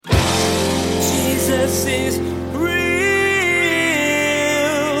Jesus is real.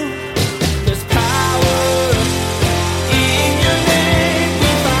 There's power in your name.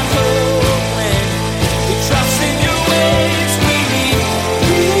 We find hope when we trust in your ways. We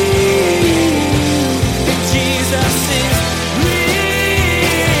believe that Jesus is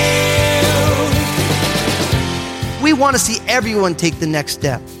real. We want to see everyone take the next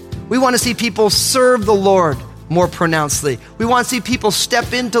step. We want to see people serve the Lord more pronouncedly. We want to see people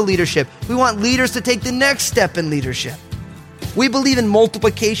step into leadership. We want leaders to take the next step in leadership. We believe in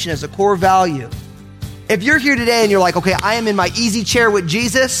multiplication as a core value. If you're here today and you're like, okay, I am in my easy chair with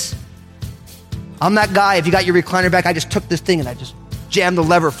Jesus, I'm that guy. If you got your recliner back, I just took this thing and I just jammed the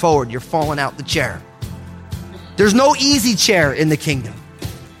lever forward. You're falling out the chair. There's no easy chair in the kingdom.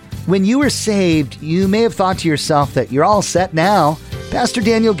 When you were saved, you may have thought to yourself that you're all set now. Pastor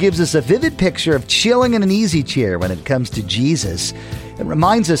Daniel gives us a vivid picture of chilling in an easy chair when it comes to Jesus. It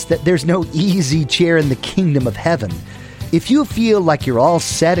reminds us that there's no easy chair in the kingdom of heaven. If you feel like you're all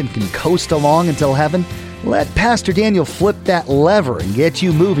set and can coast along until heaven, let Pastor Daniel flip that lever and get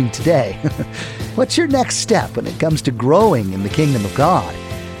you moving today. What's your next step when it comes to growing in the kingdom of God?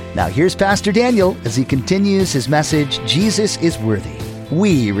 Now here's Pastor Daniel as he continues his message, Jesus is Worthy.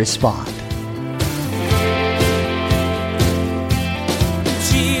 We respond.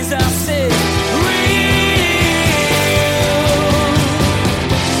 Jesus is real.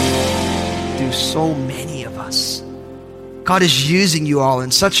 Do so many of us. God is using you all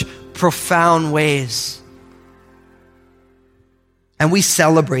in such profound ways. And we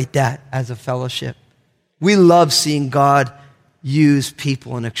celebrate that as a fellowship. We love seeing God use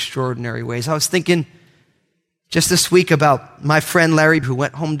people in extraordinary ways. I was thinking just this week about my friend Larry, who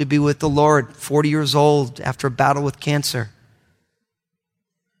went home to be with the Lord, 40 years old after a battle with cancer.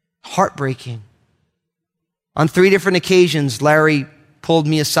 Heartbreaking. On 3 different occasions, Larry pulled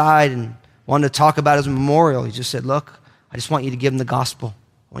me aside and wanted to talk about his memorial. He just said, look, I just want you to give them the gospel.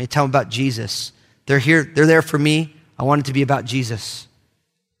 I want you to tell them about Jesus. They're here, they're there for me. I want it to be about Jesus.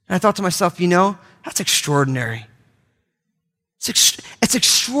 And I thought to myself, that's extraordinary. It's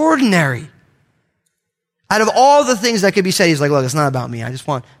extraordinary. Out of all the things that could be said, he's like, look, it's not about me. I just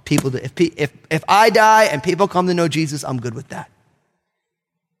want people to, if I die and people come to know Jesus, I'm good with that.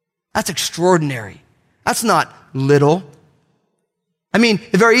 That's extraordinary. That's not little. I mean,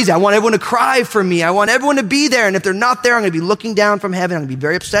 it's very easy. I want everyone to cry for me. I want everyone to be there. And if they're not there, I'm going to be looking down from heaven. I'm going to be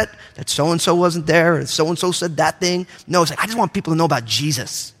very upset that so-and-so wasn't there and so-and-so said that thing. No, it's like, I just want people to know about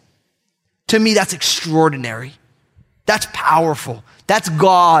Jesus. To me, that's extraordinary. That's powerful. That's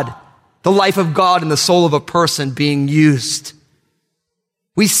God, the life of God in the soul of a person being used.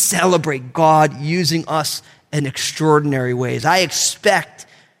 We celebrate God using us in extraordinary ways. I expect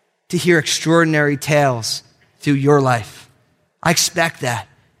to hear extraordinary tales through your life. I expect that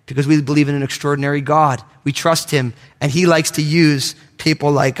because we believe in an extraordinary God. We trust him and he likes to use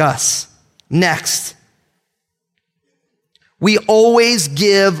people like us. Next, we always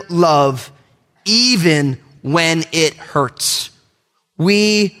give love even when it hurts.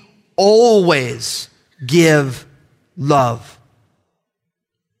 We always give love.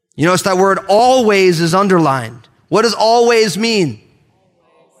 You notice that word always is underlined. What does always mean?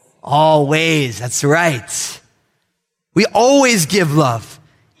 Always, that's right. We always give love,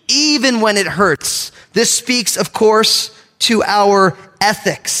 even when it hurts. This speaks, of course, to our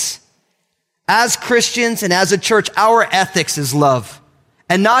ethics. As Christians and as a church, our ethics is love.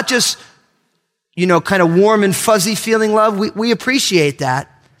 And not just, kind of warm and fuzzy feeling love. We appreciate that.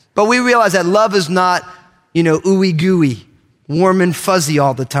 But we realize that love is not, ooey gooey, warm and fuzzy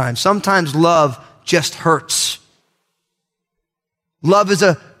all the time. Sometimes love just hurts. Love is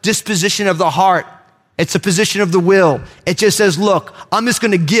a disposition of the heart. It's a position of the will. It just says, look, I'm just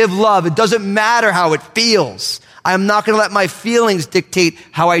going to give love. It doesn't matter how it feels. I'm not going to let my feelings dictate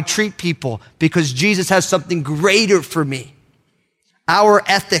how I treat people because Jesus has something greater for me. Our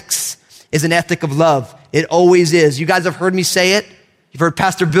ethics is an ethic of love. It always is. You guys have heard me say it. You've heard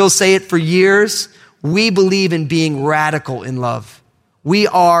Pastor Bill say it for years. We believe in being radical in love. We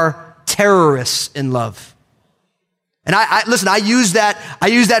are terrorists in love. And I use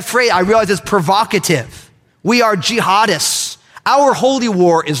that phrase. I realize it's provocative. We are jihadists. Our holy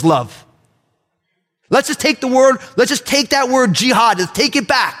war is love. Let's just take that word jihad, let's take it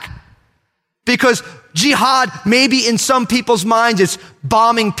back. Because jihad, maybe in some people's minds, it's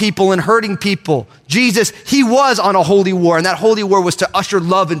bombing people and hurting people. Jesus, he was on a holy war, and that holy war was to usher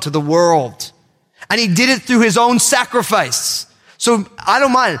love into the world. And he did it through his own sacrifice. So I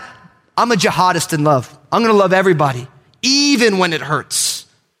don't mind. I'm a jihadist in love. I'm going to love everybody, even when it hurts.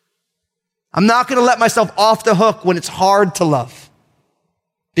 I'm not going to let myself off the hook when it's hard to love.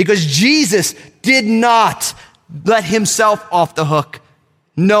 Because Jesus did not let himself off the hook,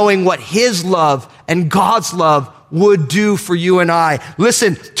 knowing what his love and God's love would do for you and I.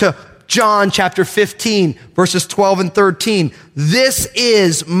 Listen to John chapter 15, verses 12 and 13. This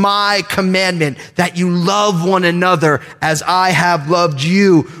is my commandment, that you love one another as I have loved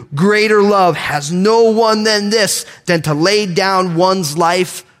you. Greater love has no one than this, than to lay down one's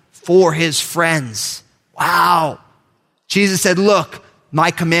life for his friends. Wow. Jesus said, look,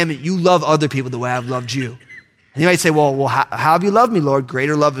 my commandment, you love other people the way I've loved you. And you might say, well, how have you loved me, Lord?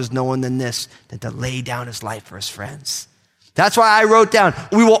 Greater love is no one than this, than to lay down his life for his friends. That's why I wrote down,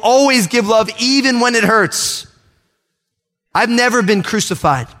 we will always give love even when it hurts. I've never been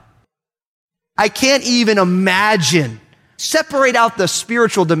crucified. I can't even imagine. Separate out the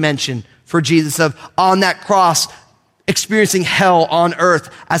spiritual dimension for Jesus of on that cross, experiencing hell on earth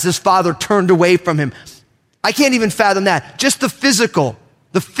as his Father turned away from him. I can't even fathom that. Just the physical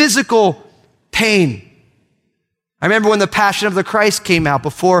pain. I remember when The Passion of the Christ came out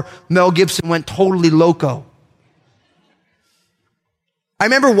before Mel Gibson went totally loco. I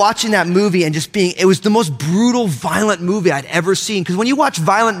remember watching that movie and it was the most brutal, violent movie I'd ever seen. Because when you watch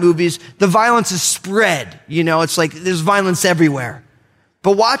violent movies, the violence is spread. It's like there's violence everywhere.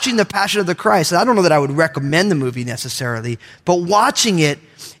 But watching The Passion of the Christ, and I don't know that I would recommend the movie necessarily, but watching it,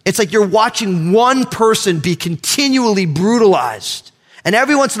 it's like you're watching one person be continually brutalized. And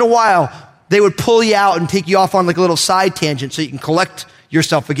every once in a while, they would pull you out and take you off on like a little side tangent so you can collect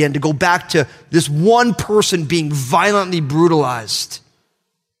yourself again to go back to this one person being violently brutalized.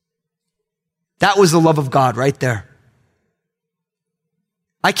 That was the love of God right there.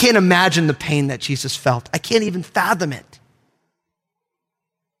 I can't imagine the pain that Jesus felt. I can't even fathom it.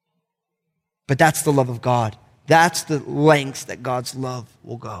 But that's the love of God. That's the lengths that God's love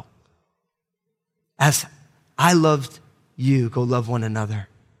will go. As I loved you, go love one another.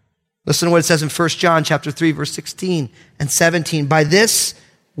 Listen to what it says in 1 John chapter 3, verse 16 and 17. By this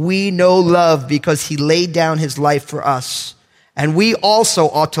we know love, because he laid down his life for us. And we also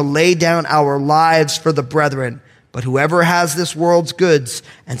ought to lay down our lives for the brethren. But whoever has this world's goods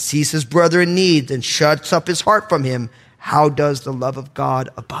and sees his brother in need and shuts up his heart from him, how does the love of God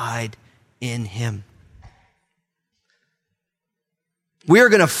abide in him? We are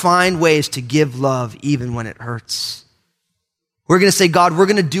going to find ways to give love even when it hurts. We're going to say, God, we're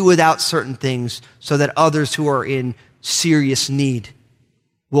going to do without certain things so that others who are in serious need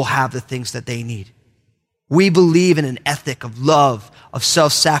will have the things that they need. We believe in an ethic of love, of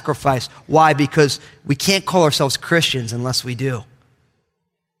self-sacrifice. Why? Because we can't call ourselves Christians unless we do.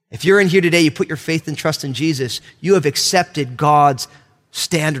 If you're in here today, you put your faith and trust in Jesus, you have accepted God's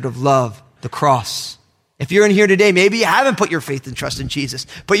standard of love, the cross. If you're in here today, maybe you haven't put your faith and trust in Jesus,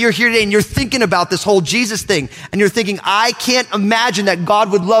 but you're here today and you're thinking about this whole Jesus thing, and you're thinking, I can't imagine that God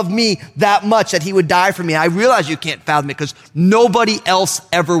would love me that much, that he would die for me. I realize you can't fathom it because nobody else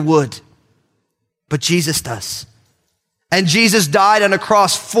ever would. But Jesus does. And Jesus died on a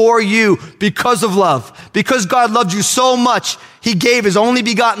cross for you because of love. Because God loved you so much, he gave his only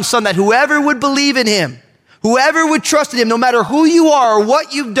begotten son, that whoever would believe in him, whoever would trust in him, no matter who you are or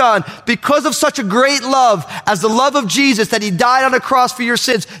what you've done, because of such a great love as the love of Jesus, that he died on a cross for your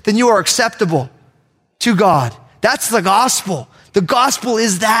sins, then you are acceptable to God. That's the gospel. The gospel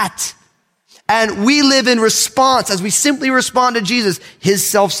is that. And we live in response as we simply respond to Jesus, his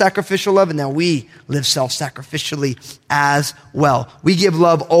self-sacrificial love. And now we live self-sacrificially as well. We give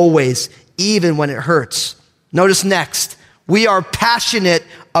love always, even when it hurts. Notice next, we are passionate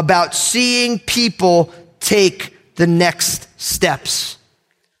about seeing people take the next steps.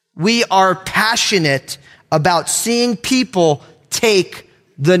 We are passionate about seeing people take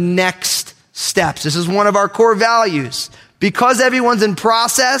the next steps. This is one of our core values. Because everyone's in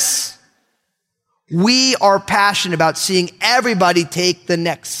process, we are passionate about seeing everybody take the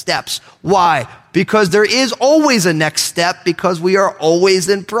next steps. Why? Because there is always a next step, because we are always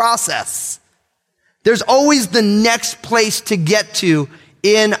in process. There's always the next place to get to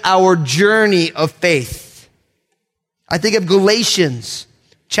in our journey of faith. I think of Galatians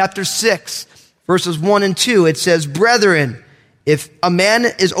chapter 6, verses 1 and 2. It says, brethren, if a man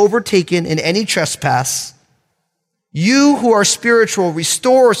is overtaken in any trespass, you who are spiritual,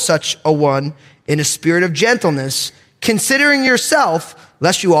 restore such a one in a spirit of gentleness, considering yourself,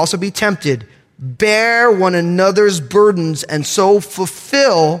 lest you also be tempted. Bear one another's burdens, and so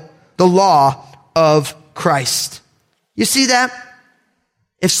fulfill the law of Christ. You see that?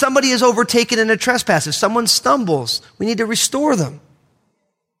 If somebody is overtaken in a trespass, if someone stumbles, we need to restore them.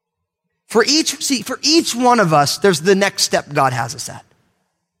 For each one of us, there's the next step God has us at.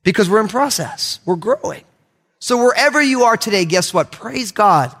 Because we're in process. We're growing. So wherever you are today, guess what? Praise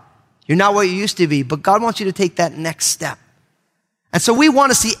God. You're not what you used to be, but God wants you to take that next step. And so we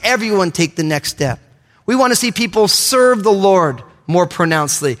want to see everyone take the next step. We want to see people serve the Lord more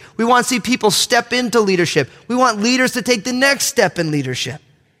pronouncedly. We want to see people step into leadership. We want leaders to take the next step in leadership.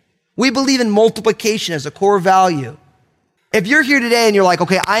 We believe in multiplication as a core value. If you're here today and you're like,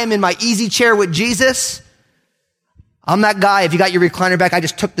 okay, I am in my easy chair with Jesus, I'm that guy. If you got your recliner back, I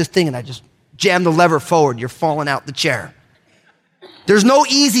just took this thing and I just jammed the lever forward. You're falling out the chair. There's no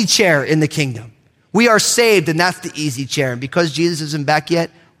easy chair in the kingdom. We are saved, and that's the easy chair. And because Jesus isn't back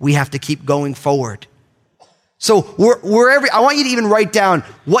yet, we have to keep going forward. So wherever, I want you to even write down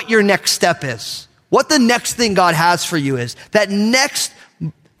what your next step is. What the next thing God has for you is. That next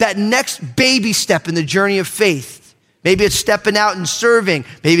baby step in the journey of faith. Maybe it's stepping out and serving.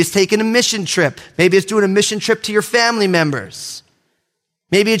 Maybe it's taking a mission trip. Maybe it's doing a mission trip to your family members.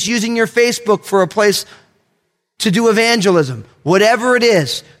 Maybe it's using your Facebook for a place to do evangelism. Whatever it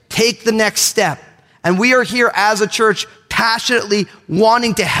is, take the next step. And we are here as a church passionately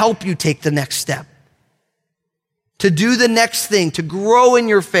wanting to help you take the next step. To do the next thing, to grow in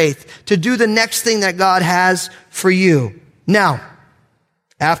your faith, to do the next thing that God has for you. Now,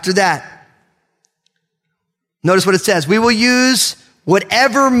 after that, notice what it says. We will use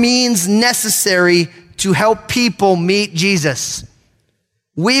whatever means necessary to help people meet Jesus.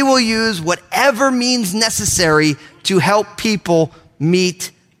 We will use whatever means necessary to help people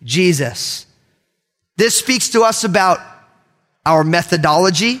meet Jesus. This speaks to us about our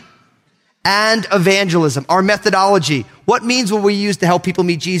methodology and evangelism. Our methodology. What means will we use to help people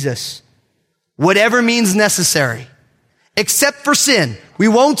meet Jesus? Whatever means necessary. Except for sin. We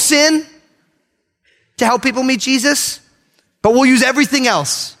won't sin to help people meet Jesus, but we'll use everything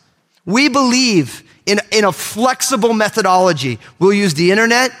else. We believe in a flexible methodology. We'll use the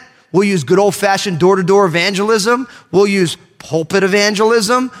internet. We'll use good old-fashioned door-to-door evangelism. We'll use pulpit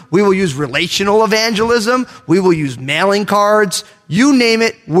evangelism. We will use relational evangelism. We will use mailing cards. You name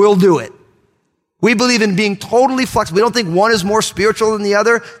it, we'll do it. We believe in being totally flexible. We don't think one is more spiritual than the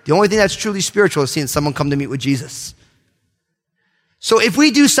other. The only thing that's truly spiritual is seeing someone come to meet with Jesus. So if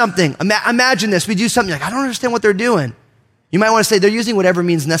we do something, imagine this, we do something like, I don't understand what they're doing. You might want to say they're using whatever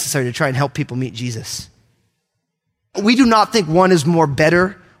means necessary to try and help people meet Jesus. We do not think one is more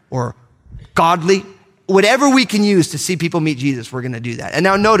better or godly. Whatever we can use to see people meet Jesus, we're going to do that. And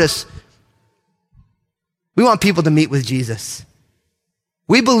now notice, we want people to meet with Jesus.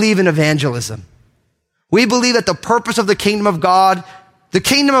 We believe in evangelism. We believe that the purpose of the kingdom of God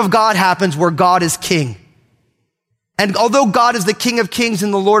happens where God is king. And although God is the King of Kings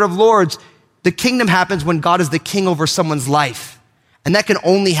and the Lord of Lords, the kingdom happens when God is the king over someone's life. And that can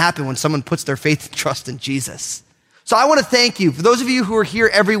only happen when someone puts their faith and trust in Jesus. So I want to thank you. For those of you who are here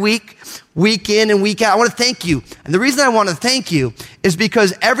every week, week in and week out, I want to thank you. And the reason I want to thank you is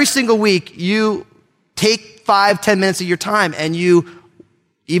because every single week you take 5-10 minutes of your time and you,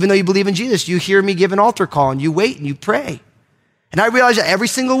 even though you believe in Jesus, you hear me give an altar call and you wait and you pray. And I realize that every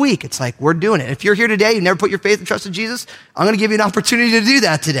single week, it's like we're doing it. If you're here today, you never put your faith and trust in Jesus, I'm going to give you an opportunity to do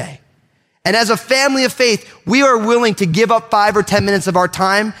that today. And as a family of faith, we are willing to give up 5 or 10 minutes of our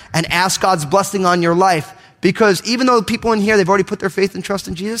time and ask God's blessing on your life. Because even though people in here, they've already put their faith and trust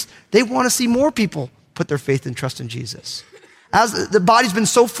in Jesus, they want to see more people put their faith and trust in Jesus. As the body's been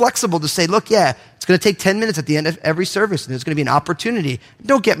so flexible to say, look, yeah, it's going to take 10 minutes at the end of every service, and there's going to be an opportunity.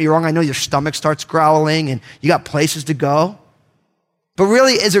 Don't get me wrong, I know your stomach starts growling and you got places to go. But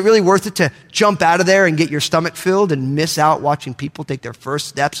really, is it really worth it to jump out of there and get your stomach filled and miss out watching people take their first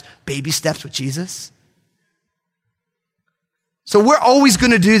steps, baby steps with Jesus? So we're always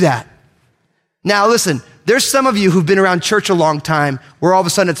going to do that. Now listen, there's some of you who've been around church a long time where all of a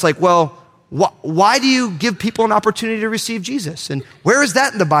sudden it's like, well, why do you give people an opportunity to receive Jesus? And where is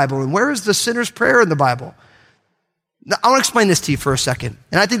that in the Bible? And where is the sinner's prayer in the Bible? Now, I want to explain this to you for a second.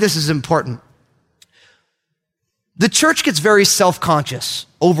 And I think this is important. The church gets very self-conscious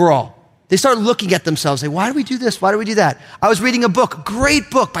overall. They start looking at themselves, saying, why do we do this? Why do we do that? I was reading a book, a great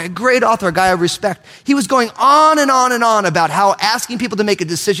book by a great author, a guy I respect. He was going on and on and on about how asking people to make a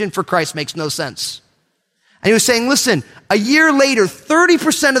decision for Christ makes no sense. And he was saying, listen, a year later,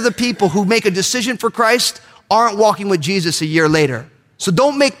 30% of the people who make a decision for Christ aren't walking with Jesus a year later. So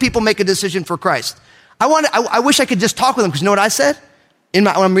don't make people make a decision for Christ. I wish I could just talk with them, because you know what I said? When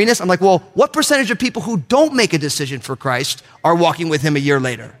I'm reading this, I'm like, well, what percentage of people who don't make a decision for Christ are walking with him a year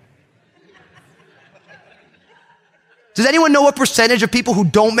later? Does anyone know what percentage of people who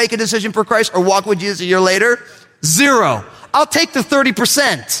don't make a decision for Christ are walking with Jesus a year later? 0. I'll take the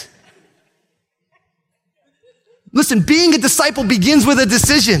 30%. Listen, being a disciple begins with a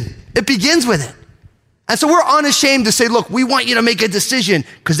decision. It begins with it. And so we're unashamed to say, look, we want you to make a decision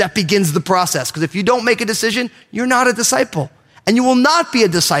because that begins the process. Because if you don't make a decision, you're not a disciple. And you will not be a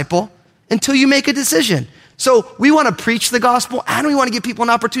disciple until you make a decision. So we want to preach the gospel and we want to give people an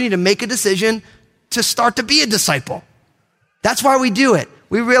opportunity to make a decision to start to be a disciple. That's why we do it.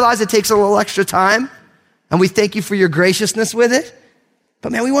 We realize it takes a little extra time and we thank you for your graciousness with it.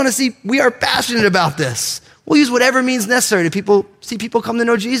 But man, we are passionate about this. We'll use whatever means necessary to see people come to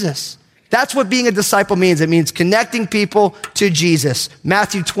know Jesus. That's what being a disciple means. It means connecting people to Jesus.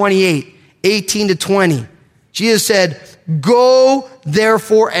 Matthew 28, 18 to 20. Jesus said, go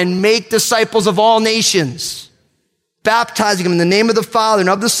therefore and make disciples of all nations, baptizing them in the name of the Father and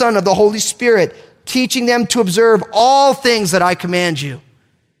of the Son and of the Holy Spirit, teaching them to observe all things that I command you.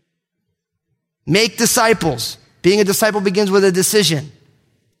 Make disciples. Being a disciple begins with a decision.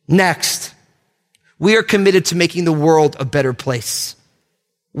 Next, we are committed to making the world a better place.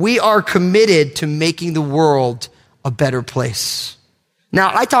 We are committed to making the world a better place.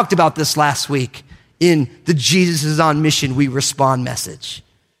 Now, I talked about this last week in the Jesus is on mission, we respond message.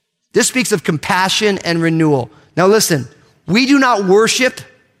 This speaks of compassion and renewal. Now listen, we do not worship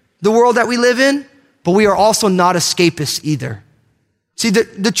the world that we live in, but we are also not escapists either. See,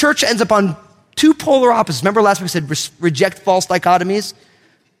 the church ends up on two polar opposites. Remember last week I said reject false dichotomies?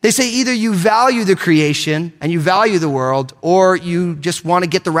 They say either you value the creation and you value the world, or you just want to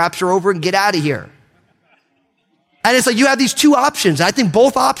get the rapture over and get out of here. And it's like you have these two options. I think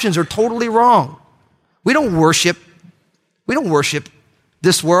both options are totally wrong. We don't worship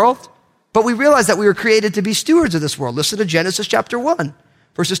this world, but we realize that we were created to be stewards of this world. Listen to Genesis chapter 1,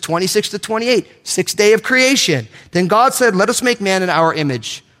 verses 26 to 28, 6th day of creation. Then God said, let us make man in our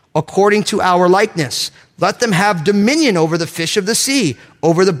image, according to our likeness. Let them have dominion over the fish of the sea,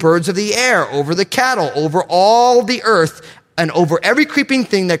 over the birds of the air, over the cattle, over all the earth, and over every creeping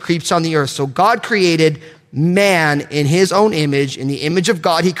thing that creeps on the earth. So God created man in his own image. In the image of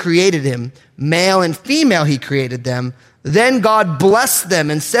God, he created him. Male and female, he created them. Then God blessed them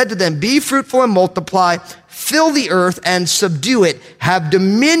and said to them, be fruitful and multiply, fill the earth and subdue it. Have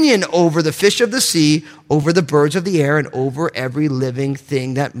dominion over the fish of the sea, over the birds of the air, and over every living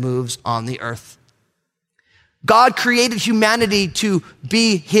thing that moves on the earth. God created humanity to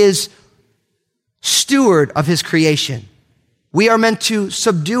be his steward of his creation. We are meant to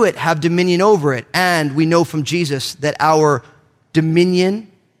subdue it, have dominion over it. And we know from Jesus that our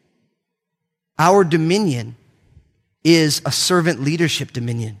dominion is a servant leadership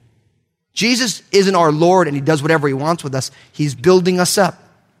dominion. Jesus isn't our Lord and he does whatever he wants with us. He's building us up.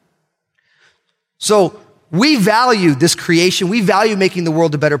 So we value this creation. We value making the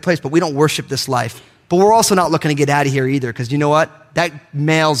world a better place, but we don't worship this life. But we're also not looking to get out of here either, because you know what? That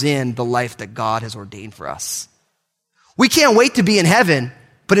mails in the life that God has ordained for us. We can't wait to be in heaven,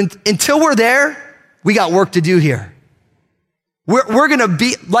 but until we're there, we got work to do here. We're going to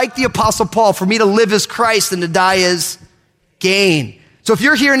be like the Apostle Paul. For me to live as Christ and to die as gain. So if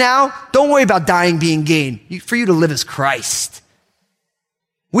you're here now, don't worry about dying being gain. For you to live as Christ.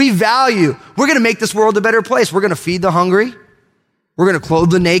 We're going to make this world a better place. We're going to feed the hungry. We're going to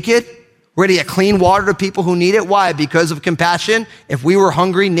clothe the naked. We're going to get clean water to people who need it. Why? Because of compassion. If we were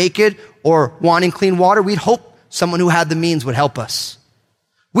hungry, naked, or wanting clean water, we'd hope someone who had the means would help us.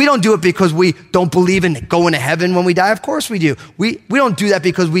 We don't do it because we don't believe in going to heaven when we die. Of course we do. We don't do that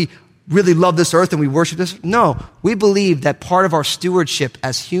because we really love this earth and we worship this. No, we believe that part of our stewardship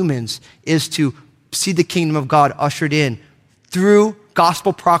as humans is to see the kingdom of God ushered in through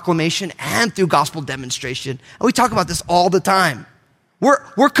gospel proclamation and through gospel demonstration. And we talk about this all the time.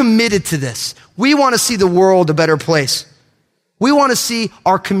 We're committed to this. We want to see the world a better place. We want to see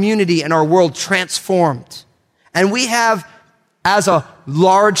our community and our world transformed. And we have, as a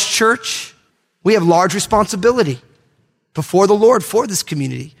large church, we have large responsibility before the Lord for this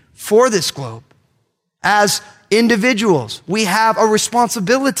community, for this globe. As individuals, we have a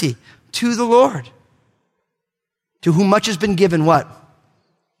responsibility to the Lord. To whom much has been given, what?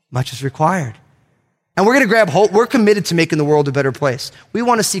 Much is required. And we're going to grab hold. We're committed to making the world a better place. We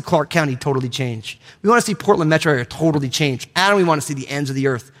want to see Clark County totally changed. We want to see Portland metro area totally changed. And we want to see the ends of the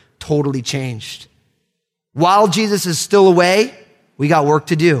earth totally changed. While Jesus is still away, we got work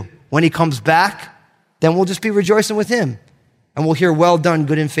to do. When he comes back, then we'll just be rejoicing with him. And we'll hear, well done,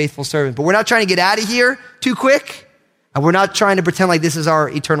 good and faithful servant. But we're not trying to get out of here too quick. And we're not trying to pretend like this is our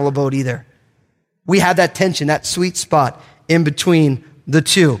eternal abode either. We have that tension, that sweet spot in between the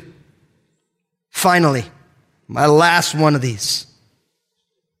two. Finally, my last one of these.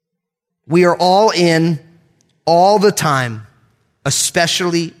 We are all in all the time,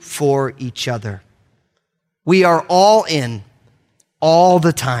 especially for each other. We are all in all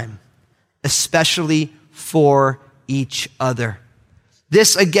the time, especially for each other.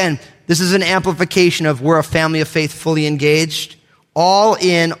 This, again, this is an amplification of we're a family of faith fully engaged, all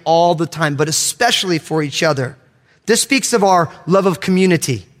in, all the time, but especially for each other. This speaks of our love of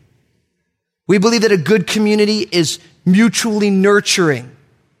community. We believe that a good community is mutually nurturing.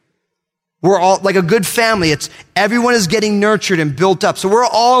 We're all like a good family. Everyone is getting nurtured and built up. So we're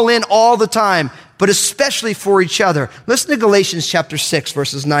all in all the time, but especially for each other. Listen to Galatians chapter 6,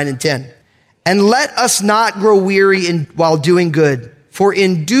 verses 9 and 10. And let us not grow weary while doing good, for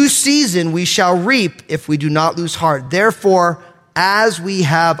in due season we shall reap if we do not lose heart. Therefore, as we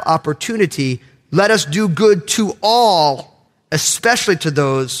have opportunity, let us do good to all, especially to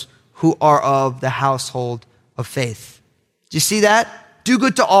those who are of the household of faith. Do you see that? Do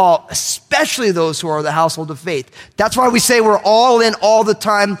good to all, especially those who are of the household of faith. That's why we say we're all in all the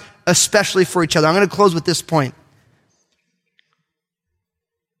time, especially for each other. I'm going to close with this point.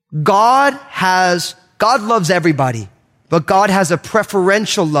 God loves everybody, but God has a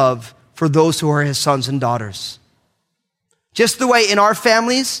preferential love for those who are his sons and daughters. Just the way in our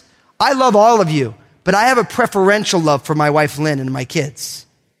families, I love all of you, but I have a preferential love for my wife, Lynn, and my kids.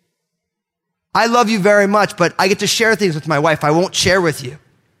 I love you very much, but I get to share things with my wife I won't share with you.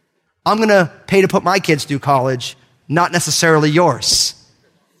 I'm going to pay to put my kids through college, not necessarily yours.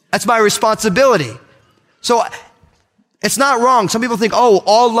 That's my responsibility. So it's not wrong. Some people think,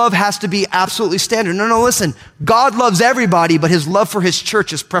 all love has to be absolutely standard. No, listen. God loves everybody, but his love for his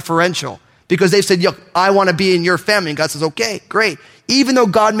church is preferential because they said, I want to be in your family. And God says, okay, great. Even though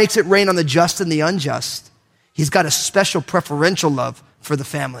God makes it rain on the just and the unjust, he's got a special preferential love for the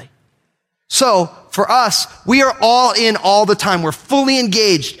family. So for us, we are all in all the time. We're fully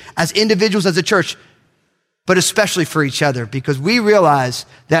engaged as individuals, as a church, but especially for each other because we realize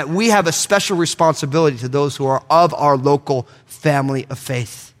that we have a special responsibility to those who are of our local family of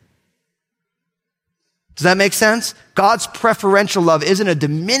faith. Does that make sense? God's preferential love isn't a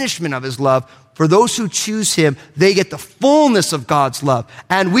diminishment of his love. For those who choose him, they get the fullness of God's love.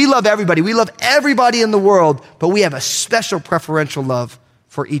 And we love everybody. We love everybody in the world, but we have a special preferential love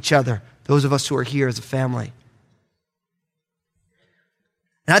for each other, those of us who are here as a family.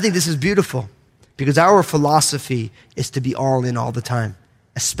 And I think this is beautiful. Because our philosophy is to be all in all the time,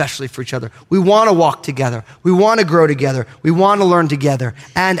 especially for each other. We want to walk together. We want to grow together. We want to learn together.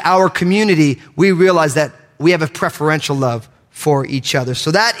 And our community, we realize that we have a preferential love for each other. So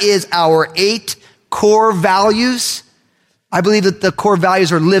that is our 8 core values. I believe that the core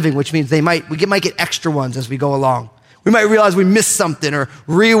values are living, which means we might get extra ones as we go along. We might realize we missed something or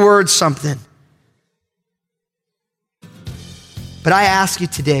reword something. But I ask you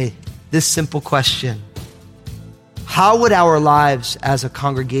today, this simple question: how would our lives as a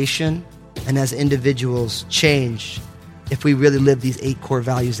congregation and as individuals change if we really live these 8 core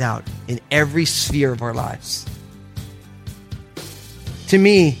values out in every sphere of our lives? To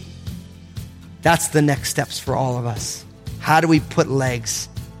me, that's the next steps for all of us. How do we put legs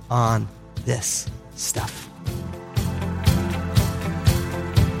on this stuff?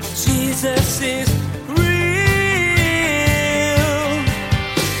 Jesus is real.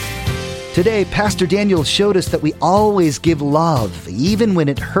 Today, Pastor Daniel showed us that we always give love, even when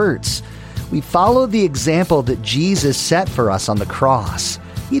it hurts. We follow the example that Jesus set for us on the cross.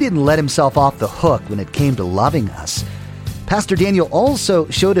 He didn't let himself off the hook when it came to loving us. Pastor Daniel also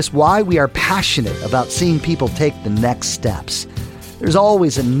showed us why we are passionate about seeing people take the next steps. There's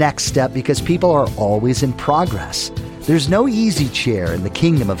always a next step because people are always in progress. There's no easy chair in the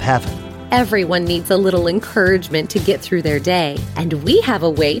kingdom of heaven. Everyone needs a little encouragement to get through their day, and we have a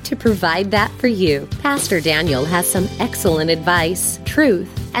way to provide that for you. Pastor Daniel has some excellent advice, truth,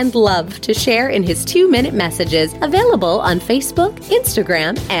 and love to share in his 2-minute messages available on Facebook,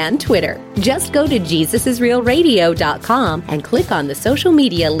 Instagram, and Twitter. Just go to JesusIsRealRadio.com and click on the social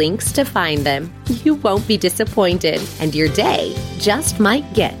media links to find them. You won't be disappointed, and your day just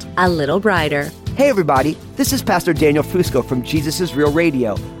might get a little brighter. Hey everybody, this is Pastor Daniel Fusco from Jesus is Real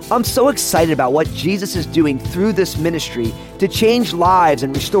Radio. I'm so excited about what Jesus is doing through this ministry to change lives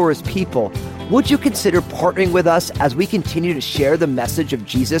and restore his people. Would you consider partnering with us as we continue to share the message of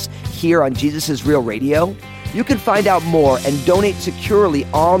Jesus here on Jesus is Real Radio? You can find out more and donate securely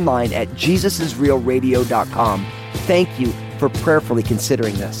online at JesusIsRealRadio.com. Thank you for prayerfully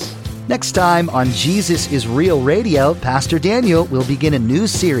considering this. Next time on Jesus is Real Radio, Pastor Daniel will begin a new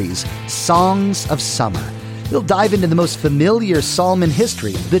series, Songs of Summer. He'll dive into the most familiar psalm in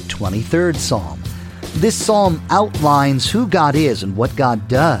history, the 23rd Psalm. This psalm outlines who God is and what God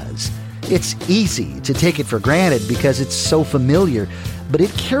does. It's easy to take it for granted because it's so familiar, but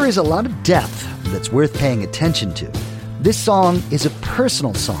it carries a lot of depth that's worth paying attention to. This song is a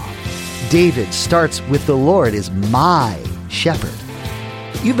personal song. David starts with the Lord is my shepherd.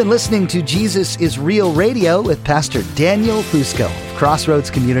 You've been listening to Jesus is Real Radio with Pastor Daniel Fusco of Crossroads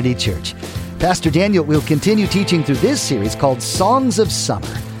Community Church. Pastor Daniel will continue teaching through this series called Songs of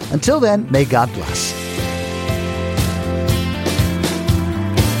Summer. Until then, may God bless.